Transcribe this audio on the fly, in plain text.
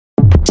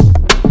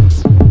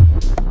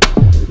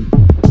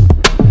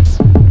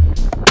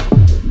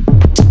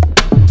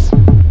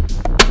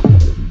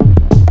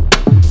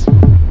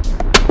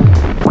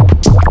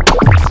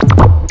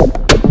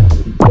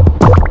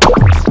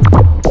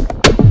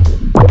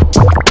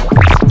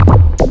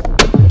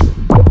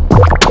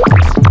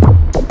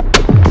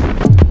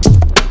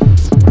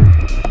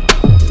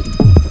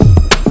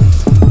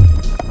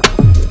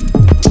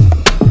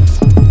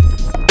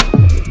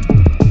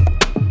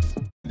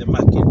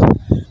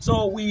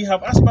we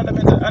have asked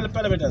Parliament, and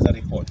Parliament has a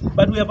report,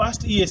 but we have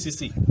asked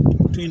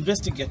EACC to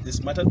investigate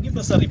this matter, give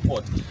us a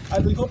report,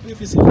 and we hope if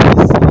EACC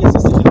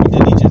will be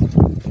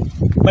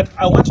diligent. But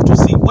I want to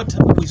see what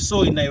we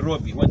saw in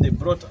Nairobi when they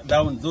brought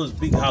down those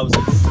big houses.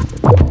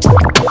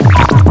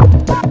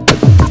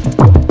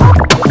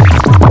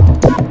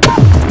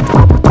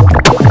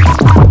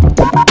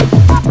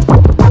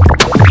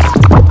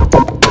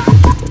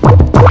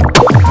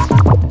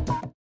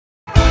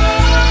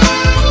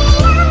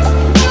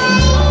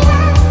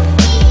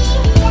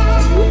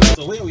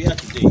 So where we are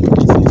today,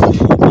 this is the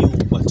new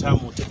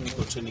Watamu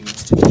Technical Training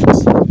Institute.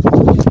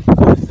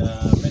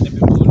 And many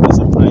people will be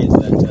surprised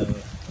that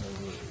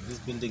this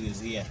building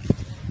is here.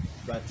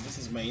 But this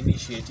is my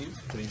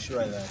initiative to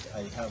ensure that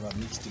I have a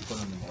mixed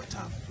economy in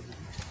Watamu.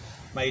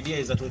 My idea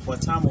is that if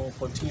Watamu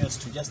continues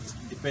to just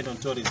depend on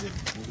tourism,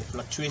 with the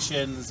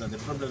fluctuations and the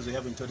problems we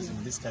have in tourism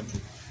in this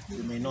country,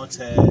 we may not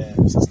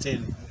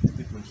sustain the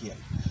people here.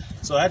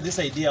 So I had this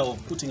idea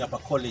of putting up a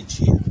college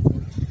here.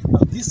 Now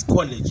this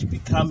college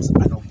becomes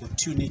an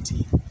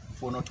opportunity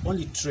for not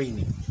only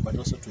training, but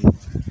also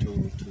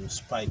to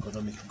spur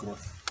economic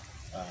growth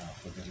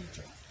for the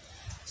region.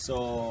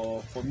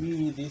 So for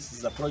me, this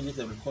is a project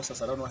that will cost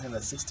us around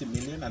 160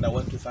 million, and I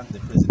want to thank the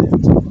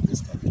president of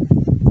this country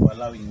for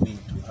allowing me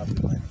to have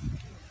the money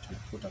to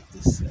put up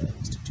this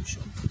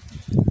institution.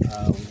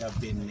 We have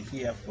been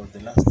here for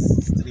the last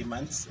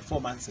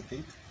 4 months, I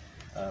think,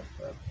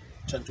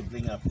 trying to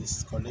bring up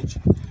this college,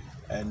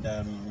 and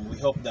we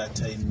hope that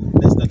in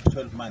less than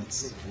 12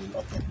 months we'll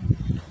open.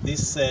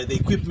 The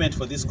equipment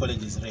for this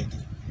college is ready,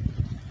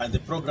 and the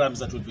programs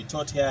that will be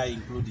taught here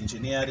include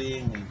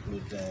engineering,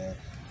 include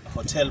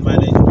hotel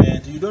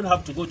management. You don't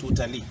have to go to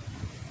Italy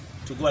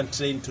to go and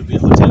train to be a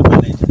hotel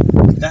manager.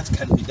 That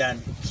can be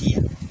done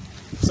here.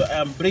 So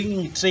I'm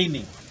bringing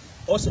training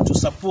also to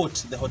support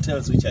the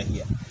hotels which are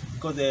here,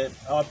 because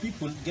our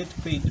people get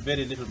paid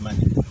very little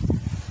money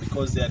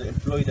because they are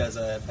employed as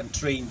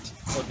untrained,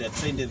 or they are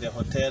trained in the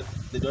hotel.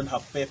 They don't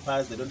have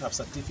papers, they don't have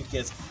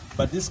certificates,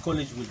 but this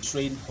college will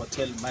train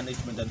hotel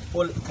management and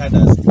all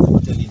cadres in the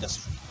hotel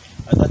industry,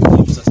 and that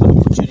gives us an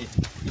opportunity.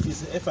 If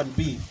it's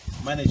F&B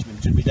management,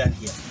 it will be done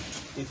here.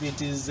 If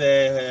it is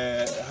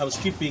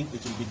housekeeping,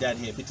 it will be done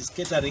here. If it is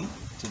catering,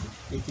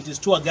 if it is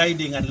tour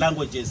guiding and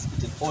languages,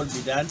 it will all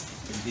be done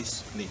in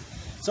this place.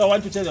 So I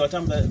want to tell the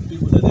Watamu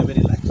people that they're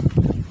very lucky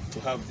to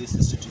have this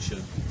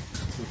institution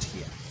put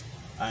here.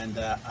 And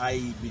I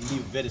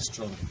believe very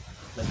strongly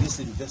that this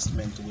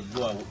investment will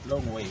go a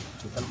long way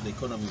to help the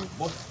economy of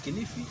both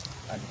Kilifi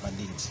and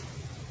Malindi.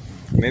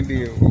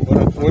 Maybe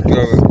what you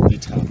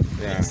have,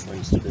 yes.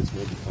 When students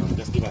will become,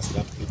 just give us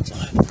that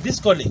picture. This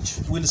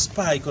college will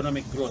spur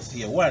economic growth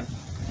here. One,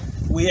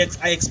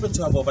 I expect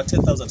to have over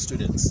 10,000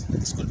 students in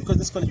this school, because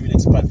this college will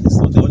expand. It's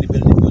not the only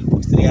building, we'll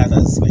put 3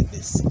 others like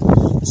this.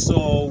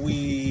 So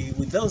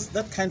with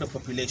that kind of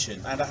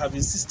population, and I have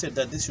insisted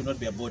that this should not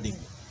be a boarding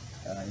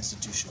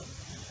institution.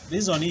 The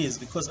reason is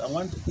because I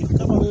want, if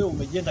kama wewe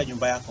umejenga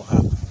nyumba yako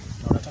hapa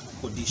na unataka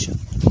kukodisha,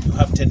 you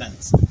have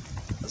tenants.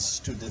 The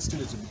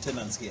students will be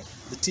tenants here.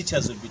 The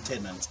teachers will be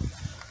tenants.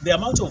 The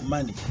amount of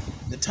money,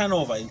 the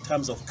turnover in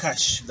terms of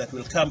cash that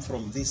will come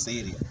from this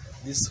area,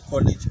 this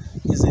college,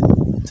 is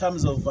in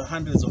terms of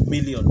hundreds of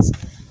millions,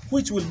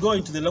 which will go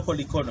into the local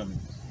economy.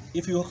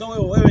 If you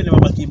wewe ni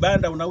mama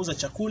kibanda unauza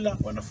chakula,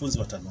 wanafunzi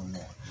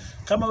watanunua.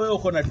 Kama wewe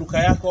uko na duka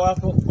yako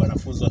hapo,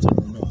 wanafunzi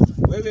watanunua.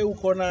 Wewe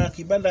uko na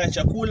kibanda ya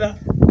chakula,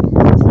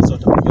 wanafunzi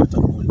watakula.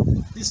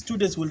 These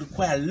students will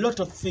require a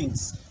lot of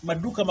things.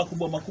 Maduka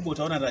makubwa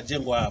utaona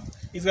yanajengwa hapo.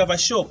 If you have a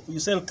shop, you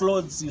sell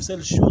clothes, you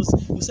sell shoes,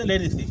 you sell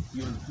anything,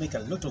 you'll make a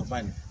lot of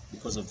money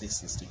because of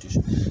this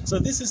institution. So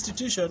this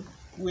institution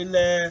will,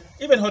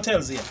 even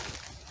hotels here,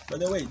 by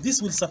the way,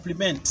 this will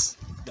supplement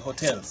the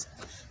hotels.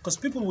 Because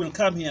people will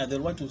come here,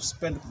 they'll want to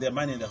spend their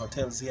money in the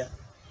hotels here.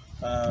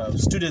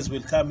 Students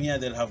will come here,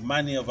 they'll have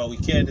money over a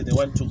weekend, they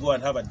want to go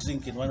and have a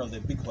drink in one of the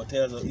big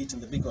hotels or eat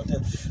in the big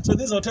hotel. So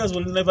these hotels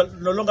will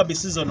no longer be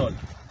seasonal.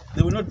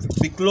 They will not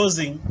be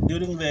closing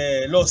during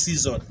the low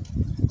season,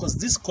 because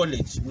this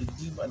college will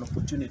give an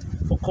opportunity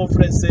for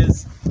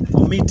conferences,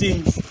 for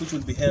meetings, which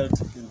will be held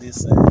in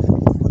these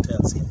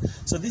hotels here.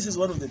 So this is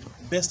one of the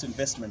best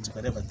investments you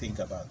can ever think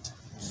about.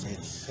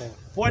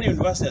 Pwani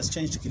University has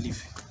changed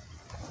Kilifi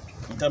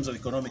in terms of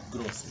economic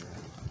growth.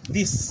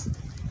 This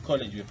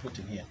college we're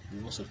putting here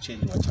will also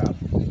change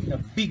Watamu in a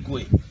big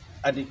way,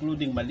 and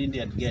including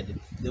Malindi and Gede.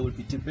 They will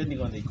be depending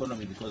on the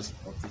economy because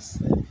of this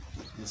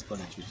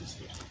college which is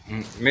here.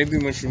 Maybe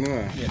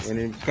Mheshimiwa, yes, when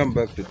you come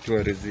back to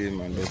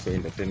tourism and also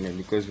entertainment,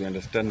 because we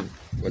understand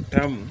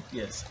Watamu,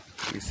 yes,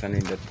 is an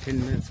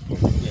entertainment spot.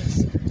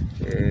 Yes.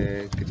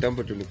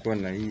 Kitambo tulikuwa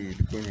na hii,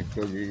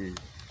 ilikuwa hii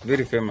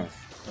very famous.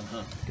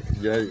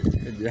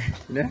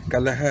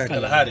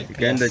 Kalahari.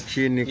 Ikaenda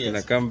chini,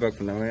 kuna Kamba,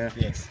 kuna where.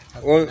 Yes.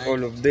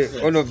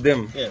 All of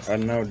them yes,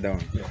 are now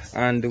down. Yes.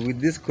 And with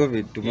this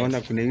COVID,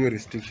 tumeona kuna hiyo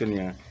restriction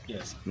ya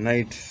yes,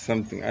 night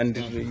something. And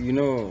you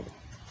know,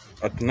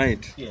 at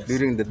night, yes,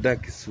 during the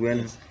dark is when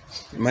yes,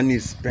 money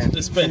is spent.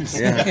 It's spent.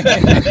 Yeah.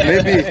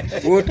 Maybe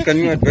what can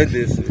you advise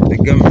the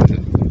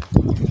government?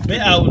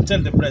 I will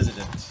tell the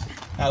president.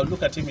 I will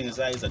look at him in his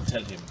eyes and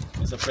tell him,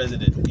 Mr.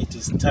 President, it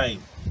is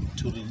time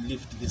to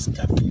lift this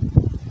curfew.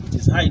 It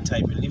is high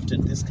time we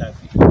lifted this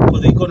curfew for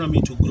the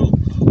economy to grow.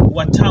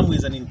 Watamu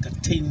is an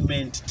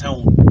entertainment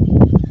town.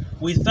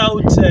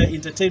 Without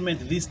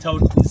entertainment, this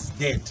town is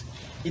dead.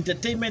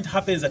 Entertainment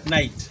happens at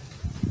night.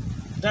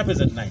 It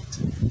happens at night.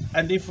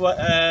 And if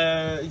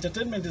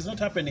entertainment is not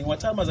happening,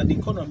 Watamu as an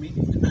economy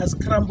has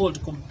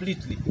crumbled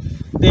completely.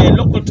 The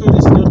local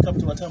tourists don't come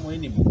to Watamu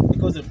anymore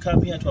because they've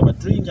come here to have a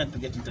drink and to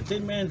get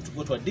entertainment, to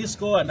go to a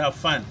disco and have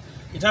fun.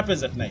 It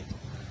happens at night.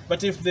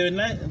 But if the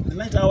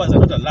night hours are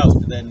not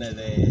allowed, then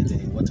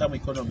the Watamu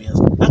economy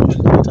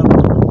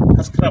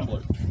has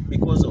crumbled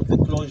because of the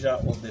closure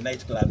of the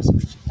nightclubs,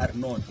 which are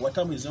known.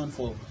 Watamu is known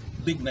for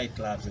big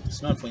nightclubs. It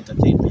is known for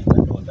entertainment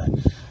and all that.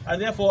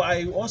 And therefore,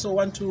 I also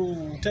want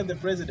to tell the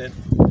president,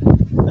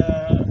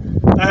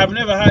 I have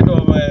never heard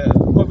of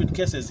COVID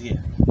cases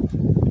here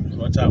in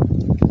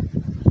Watamu.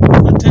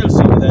 That tells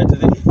you that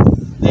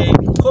the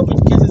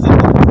COVID cases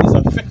is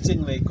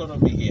affecting the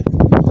economy here.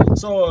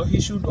 So he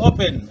should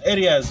open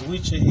areas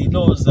which he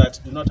knows that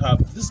do not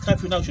have. This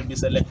curfew now should be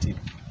selective.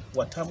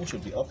 Watamu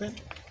should be open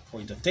for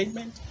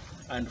entertainment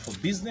and for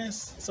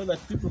business so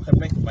that people can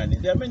make money.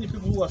 There are many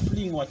people who are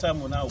fleeing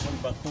Watamu now, going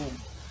back home.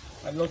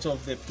 A lot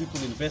of the people,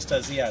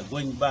 investors here, are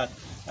going back.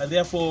 And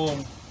therefore,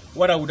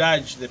 what I would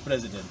urge the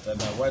president,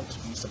 and I want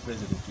Mr.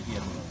 President to hear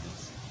me on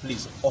this,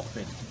 please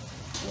open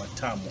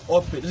Watamu,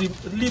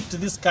 lift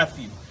this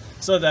curfew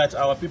so that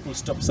our people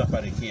stop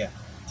suffering here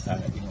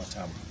in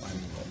Watamu.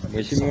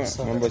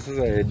 Mheshimiwa, mambo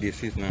sasa ya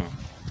ADCs now.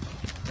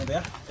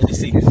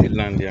 ADC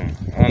land, yeah.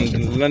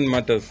 And land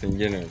matters in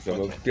general.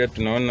 Sababu pia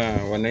tunaona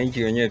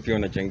wananchi wenyewe pia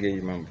wanachangia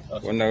hii mambo.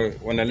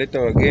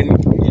 Wanaleta wageni,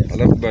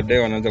 alafu baadaye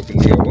wanaanza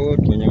kulia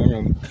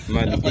tumenyang'anywa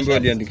mali. Kumbe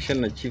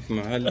waliandikishana na chief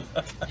mahali,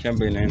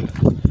 shamba inaenda.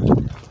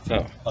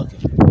 Sawa. Okay.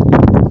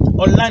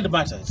 On land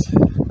matters,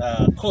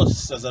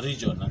 coasts as a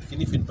region, and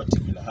Kilifi in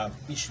particular, have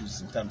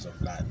issues in terms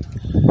of land.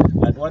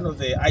 And one of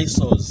the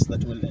eyesores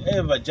that will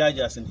ever judge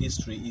us in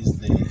history is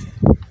the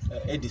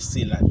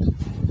ADC land.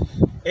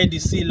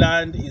 ADC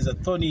land is a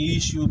thorny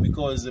issue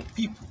because the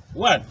people,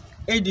 one,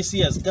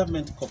 ADC as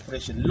government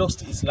corporation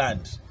lost its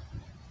land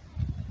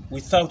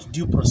without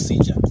due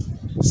procedure.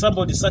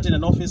 Somebody sat in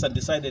an office and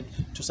decided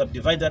to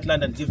subdivide that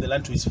land and give the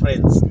land to his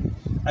friends.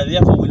 And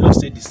therefore we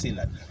lost ADC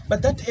land.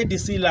 But that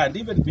ADC land,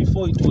 even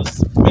before it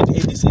was made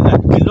ADC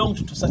land,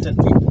 belonged to certain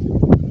people.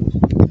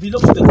 It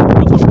belonged to the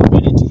local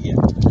community here.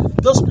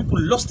 Those people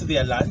lost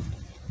their land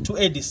to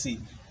ADC.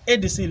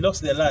 ADC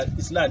lost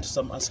its land to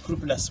some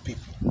unscrupulous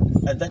people.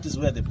 And that is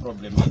where the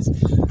problem is.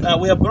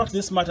 We have brought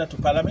this matter to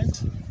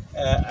Parliament,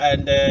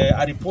 and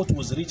a report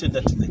was written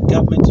that the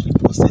government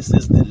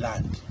repossesses the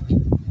land,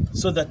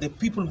 so that the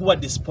people who are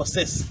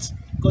dispossessed,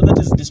 because that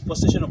is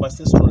dispossession of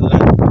ancestral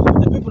land,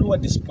 the people who are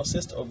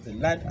dispossessed of the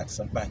land at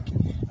Sabaki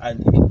and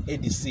in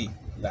ADC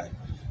land,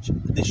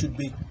 they should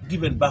be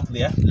given back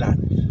their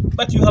land.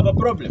 But you have a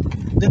problem.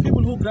 The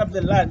people who grab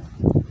the land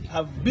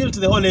have built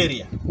the whole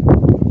area,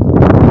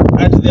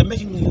 and they're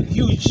making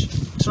huge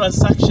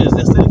transactions.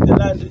 They're selling the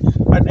land.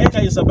 An acre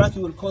in Sabaki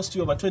will cost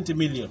you over 20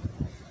 million.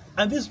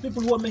 And these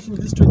people who are making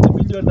these 20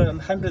 million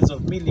and hundreds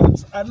of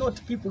millions are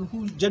not people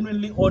who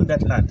genuinely own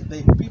that land.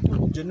 The people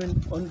who genuinely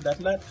own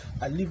that land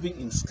are living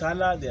in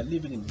squalor, they are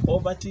living in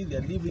poverty, they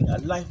are living a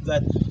life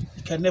that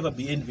can never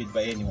be envied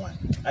by anyone.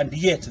 And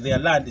yet their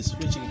land is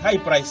reaching high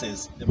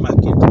prices in the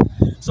market.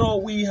 So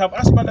we have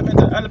asked Parliament,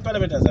 and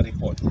Parliament has a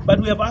report,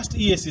 but we have asked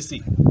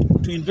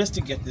EACC to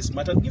investigate this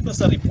matter and give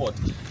us a report.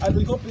 And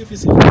we hope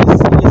EACC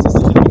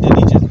will be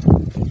diligent.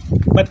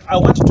 But I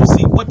want to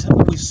see what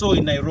we saw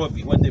in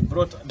Nairobi when they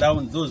brought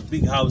down those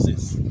big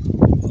houses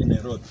in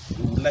Nairobi.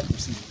 We would like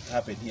to see it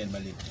happen here in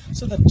Malindi,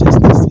 so that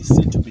justice is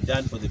seen to be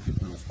done for the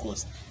people, of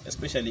course,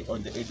 especially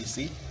on the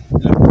ADC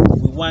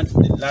land. We want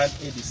the land,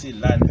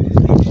 ADC land,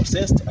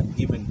 repossessed and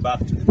given back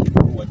to the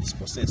people who are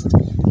dispossessed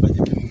by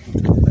the people who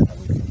took the land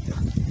away from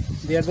them.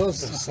 There are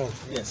those,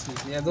 yes.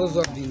 There are those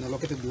who have been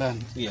allocated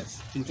land,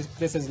 yes, in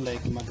places like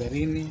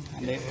Magarini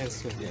and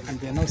elsewhere, yes, and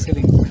they are now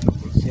selling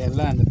their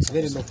land at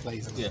very low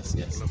prices. Yes,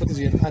 yes. What is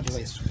your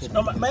advice to them?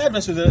 No, my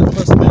advice to the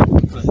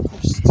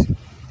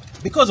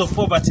cost. Because of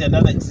poverty and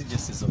other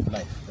exigencies of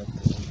life that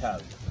we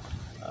have,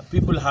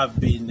 people have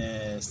been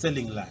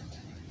selling land.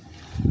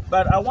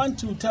 But I want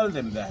to tell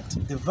them that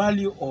the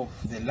value of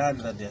the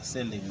land that they are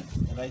selling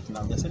right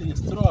now, they're selling it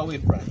throwaway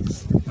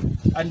price.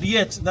 And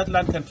yet that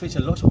land can fetch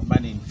a lot of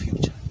money in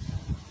future.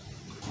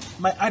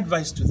 My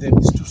advice to them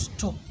is to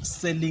stop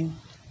selling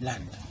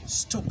land.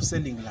 Stop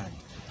selling land.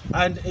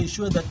 And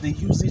ensure that they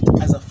use it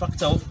as a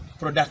factor of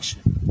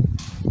production,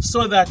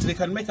 so that they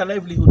can make a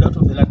livelihood out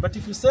of the land. But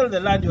if you sell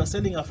the land, you are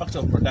selling a factor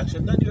of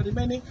production, then you're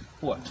remaining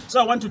poor. So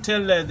I want to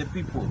tell the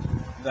people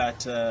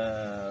that,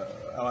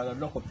 our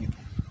local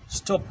people,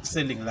 stop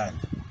selling land.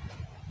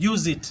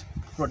 Use it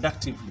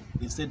productively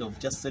instead of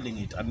just selling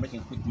it and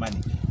making quick money.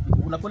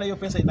 Unakula hiyo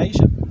pesa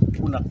inaisha,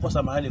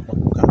 unakosa mahali kwa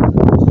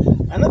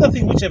kukaa. Another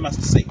thing which I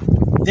must say,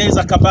 there is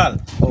a cabal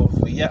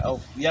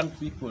of young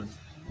people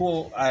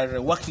who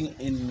are working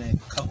in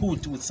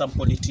cahoot with some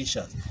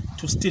politicians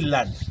to steal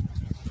land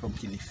from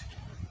Kilifi.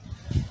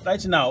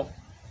 Right now,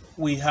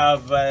 we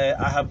have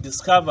I have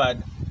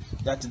discovered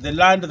that the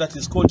land that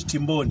is called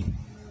Timboni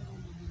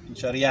in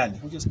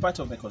Shariani, which is part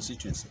of my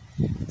constituency,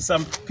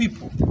 some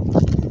people,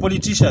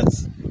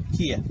 politicians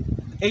here,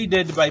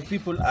 aided by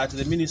people at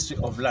the Ministry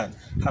of Land,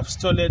 have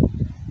stolen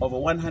over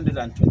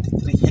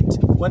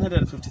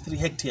 153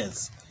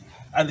 hectares,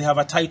 and they have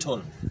a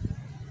title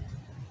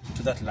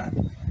to that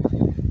land.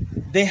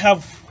 They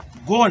have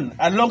gone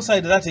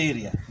alongside that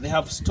area. They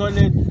have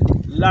stolen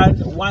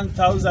land,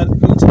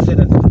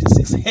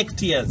 1,856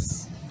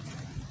 hectares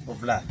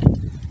of land,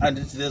 and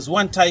there's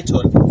one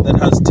title that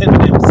has 10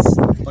 names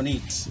on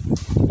it.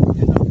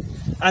 You know?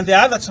 And there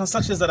are other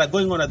transactions that are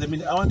going on at the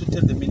minute. I want to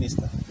tell the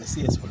minister, the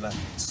CS for land,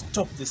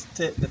 stop the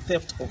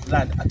theft of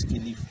land at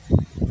Kilifi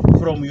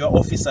from your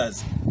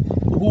officers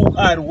who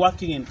are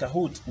working in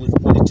cahoot with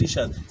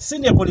politicians,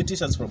 senior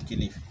politicians from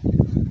Kilifi.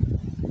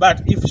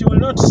 But if you will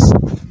not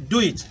do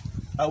it,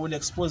 I will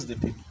expose the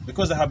people,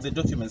 because I have the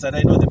documents and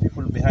I know the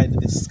people behind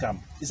this scam.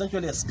 It's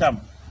actually a scam.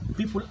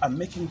 People are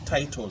making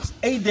titles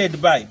aided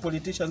by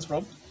politicians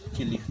from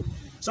Kilifi.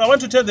 So I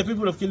want to tell the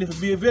people of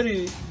Kilifi,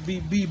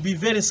 be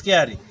very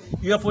scary.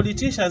 Your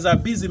politicians are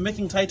busy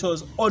making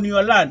titles on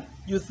your land.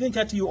 You think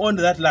that you own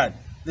that land.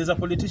 There's a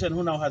politician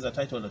who now has a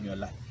title on your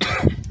land.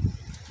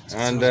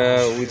 And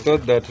we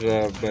thought that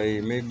by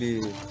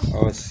maybe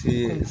our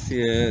CAS,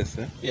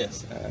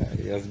 yes,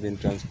 he has been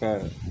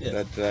transferred, yes,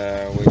 that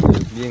when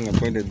he's being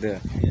appointed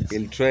there, yes,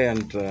 he'll try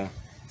and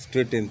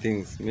straighten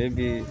things.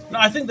 Maybe. No,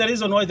 I think the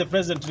reason why the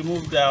president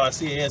removed our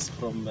CAS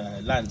from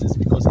lands is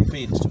because he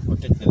failed to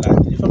protect the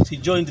land. In fact, he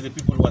joined the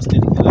people who are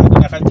stealing the land.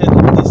 And I can tell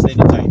you this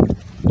anytime,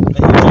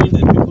 that he joined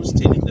the people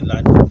stealing the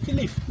land from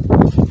Kilifi.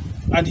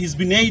 And he's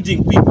been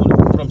aiding people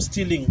from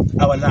stealing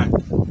our land,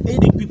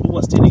 aiding people who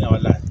are stealing our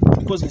land,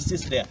 because he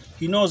sits there.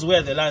 He knows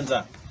where the lands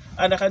are.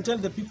 And I can tell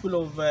the people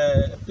of,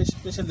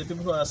 especially the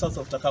people who are south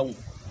of Takau,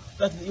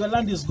 that your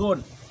land is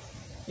gone.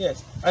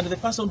 Yes. And the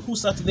person who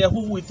sat there,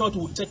 who we thought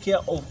would take care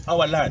of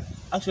our land,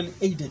 actually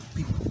aided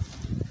people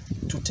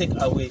to take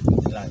away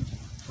the land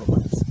from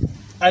us.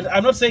 And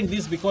I'm not saying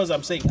this because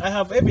I'm saying I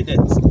have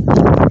evidence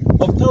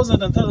of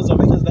thousands and thousands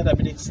of acres that have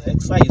been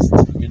excised,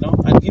 you know,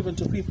 and given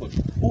to people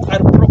who are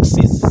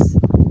proxies,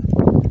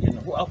 you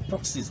know, who are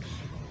proxies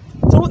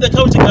through the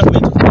county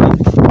government of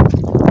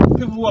Kilifi.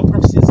 People who are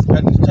proxies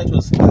and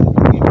titles are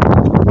given.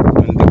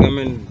 And the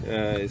government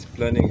is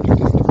planning to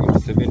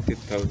distribute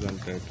 70,000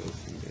 titles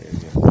in the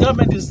area.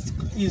 Government is,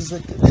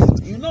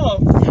 you know,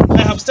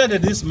 I have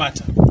studied this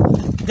matter.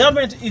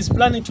 Government is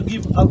planning to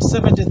give out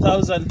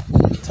 70,000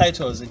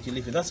 titles in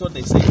Kilifi. That's what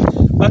they say.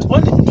 But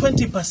only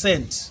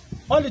 20%.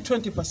 Only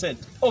 20%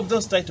 of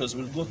those titles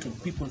will go to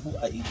people who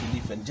are in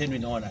Kilifi and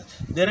genuine owners.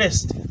 The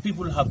rest,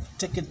 people have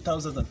taken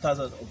thousands and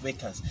thousands of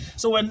acres.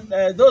 So when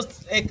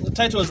those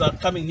titles are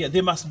coming here,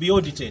 they must be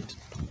audited.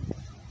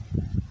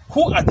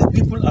 Who are the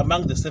people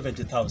among the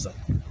 70,000?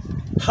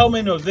 How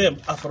many of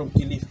them are from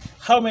Kilifi?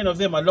 How many of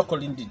them are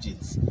local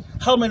indigenes?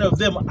 How many of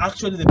them are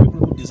actually the people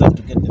who deserve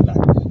to get the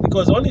land?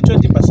 Because only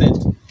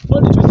 20%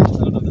 of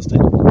the state.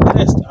 The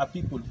rest are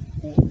people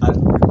who are,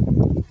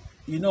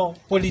 you know,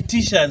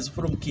 politicians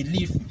from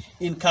Kilifi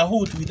in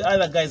cahoot with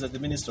other guys at the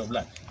Ministry of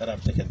Land that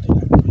have taken the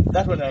land.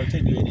 That one I'll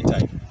tell you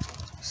anytime.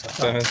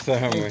 Sawa.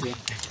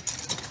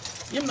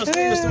 Even the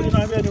story